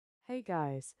Hey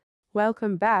guys,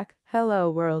 welcome back,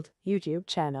 Hello World YouTube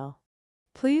channel.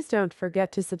 Please don't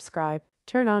forget to subscribe,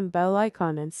 turn on bell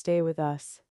icon and stay with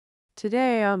us.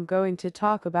 Today I'm going to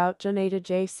talk about Juanita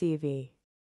JCV.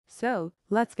 So,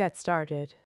 let's get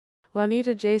started.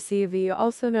 Juanita JCV,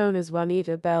 also known as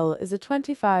Juanita Bell, is a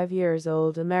 25 years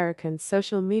old American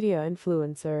social media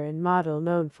influencer and model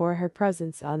known for her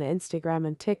presence on Instagram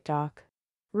and TikTok.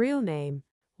 Real name: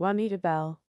 Juanita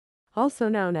Bell, also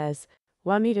known as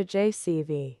Juanita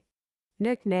JCV.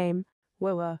 Nickname: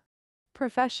 Wua.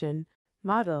 Profession: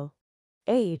 model.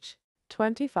 Age: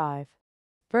 25.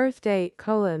 Birth date: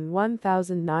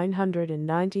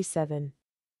 1997.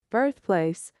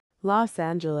 Birthplace: Los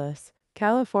Angeles,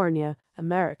 California,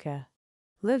 America.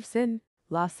 Lives in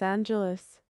Los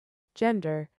Angeles.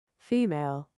 Gender: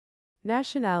 female.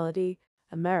 Nationality: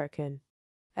 American.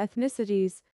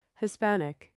 Ethnicities: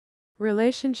 Hispanic.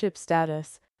 Relationship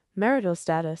status: marital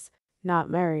status,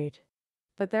 not married.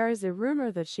 But there is a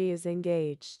rumor that she is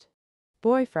engaged.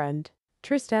 Boyfriend: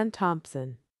 Tristan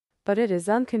Thompson. But it is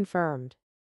unconfirmed.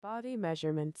 Body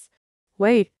measurements: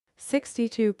 weight: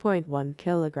 62.1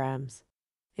 kilograms.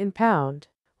 In pound: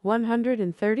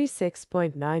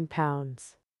 136.9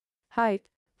 pounds. Height: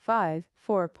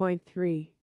 5'4.3".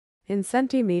 In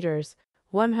centimeters: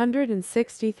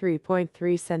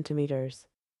 163.3 centimeters.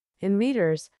 In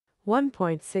meters: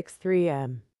 1.63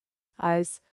 m.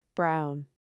 Eyes: brown.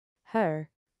 Hair: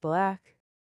 black.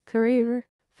 Career: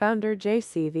 founder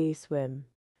JCV Swim.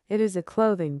 It is a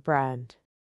clothing brand.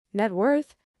 Net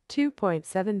worth: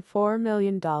 $2.74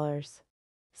 million.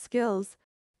 Skills: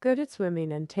 good at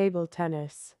swimming and table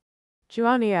tennis.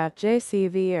 Juanita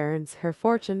JCV earns her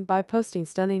fortune by posting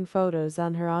stunning photos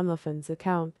on her OnlyFans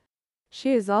account.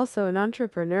 She is also an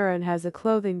entrepreneur and has a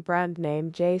clothing brand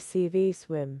named JCV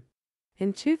Swim.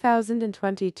 In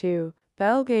 2022,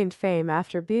 Bell gained fame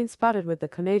after being spotted with the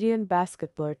Canadian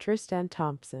basketballer Tristan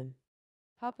Thompson.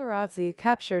 Paparazzi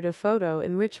captured a photo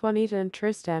in which Juanita and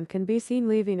Tristan can be seen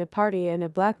leaving a party in a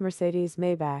black Mercedes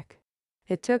Maybach.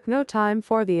 It took no time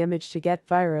for the image to get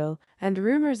viral, and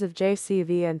rumors of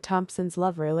JCV and Thompson's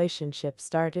love relationship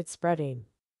started spreading.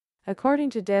 According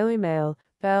to Daily Mail,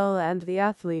 Bell and the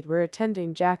athlete were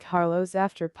attending Jack Harlow's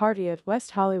after party at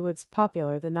West Hollywood's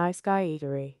popular The Nice Guy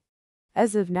Eatery.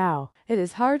 As of now, it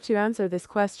is hard to answer this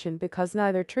question because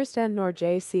neither Tristan nor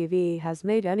JCV has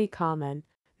made any comment.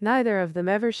 Neither of them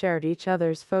ever shared each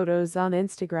other's photos on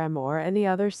Instagram or any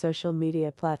other social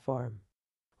media platform.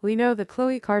 We know that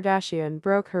Khloe Kardashian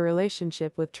broke her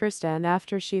relationship with Tristan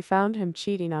after she found him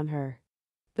cheating on her.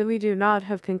 But we do not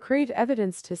have concrete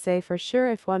evidence to say for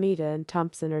sure if Juanita and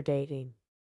Thompson are dating.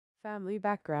 Family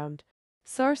background: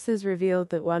 sources revealed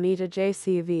that Juanita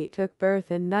JCV took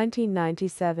birth in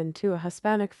 1997 to a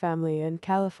Hispanic family in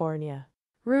California.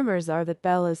 Rumors are that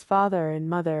Bella's father and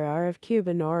mother are of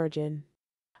Cuban origin.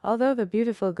 Although the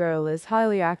beautiful girl is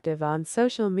highly active on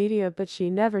social media, but she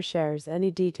never shares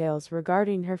any details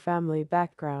regarding her family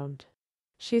background.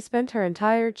 She spent her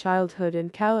entire childhood in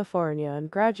California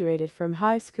and graduated from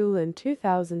high school in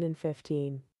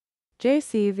 2015.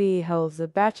 JCV holds a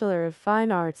Bachelor of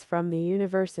Fine Arts from the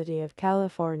University of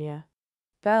California.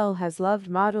 Bell has loved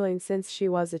modeling since she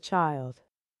was a child.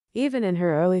 Even in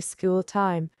her early school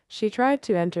time, she tried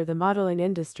to enter the modeling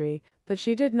industry, but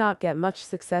she did not get much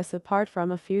success apart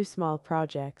from a few small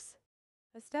projects.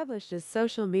 Established as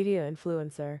social media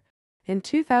influencer, in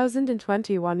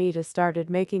 2020 Juanita started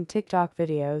making TikTok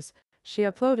videos. She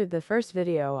uploaded the first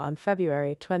video on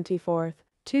February 24,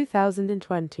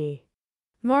 2020.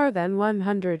 More than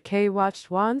 100K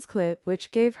watched Juan's clip, which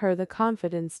gave her the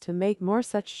confidence to make more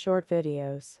such short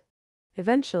videos.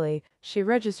 Eventually, she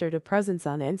registered a presence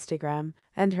on Instagram,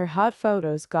 and her hot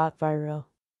photos got viral.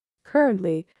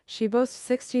 Currently, she boasts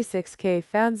 66K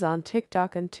fans on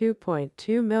TikTok and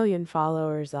 2.2 million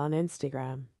followers on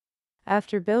Instagram.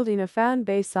 After building a fan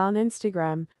base on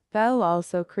Instagram, Bell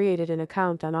also created an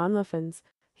account on OnlyFans.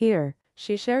 Here,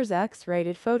 she shares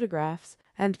X-rated photographs,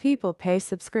 and people pay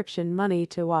subscription money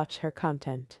to watch her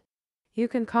content. You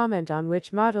can comment on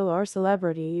which model or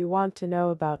celebrity you want to know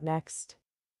about next.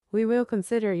 We will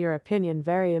consider your opinion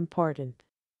very important.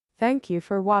 Thank you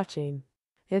for watching.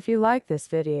 If you like this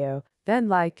video, then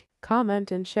like,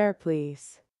 comment and share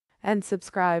please. And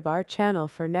subscribe our channel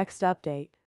for next update.